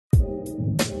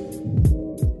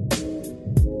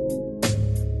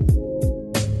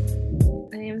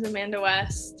Amanda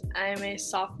West. I'm a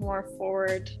sophomore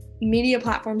forward. Media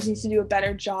platforms need to do a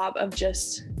better job of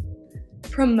just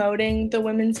promoting the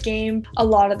women's game. A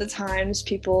lot of the times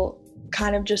people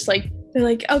kind of just they're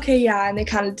like, okay, yeah, and they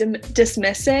kind of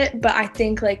dismiss it. But I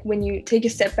think when you take a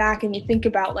step back and you think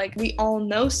about we all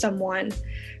know someone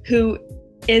who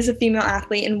is a female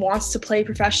athlete and wants to play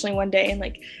professionally one day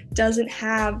and doesn't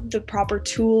have the proper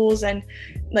tools and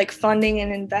funding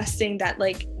and investing that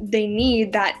they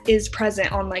need, that is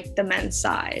present on the men's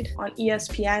side. On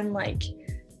ESPN,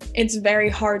 it's very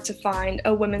hard to find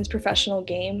a women's professional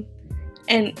game.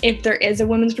 And if there is a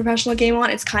women's professional game on,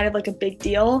 it's kind of a big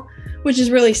deal, which is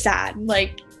really sad.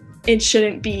 It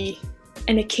shouldn't be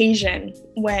an occasion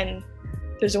when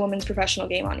there's a women's professional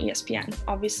game on ESPN.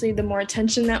 Obviously, the more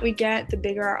attention that we get, the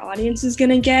bigger our audience is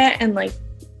gonna get, and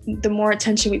the more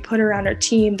attention we put around our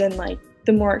team, then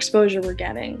the more exposure we're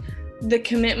getting. The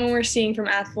commitment we're seeing from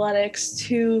athletics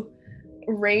to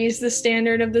raise the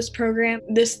standard of this program,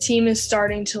 this team is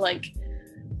starting to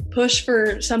push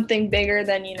for something bigger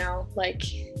than,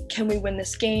 can we win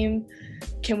this game?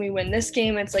 Can we win this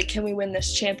game? It's can we win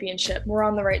this championship? We're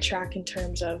on the right track in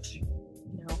terms of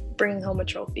bringing home a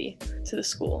trophy to the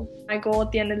school. My goal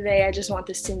at the end of the day, I just want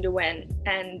this team to win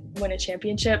and win a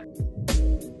championship.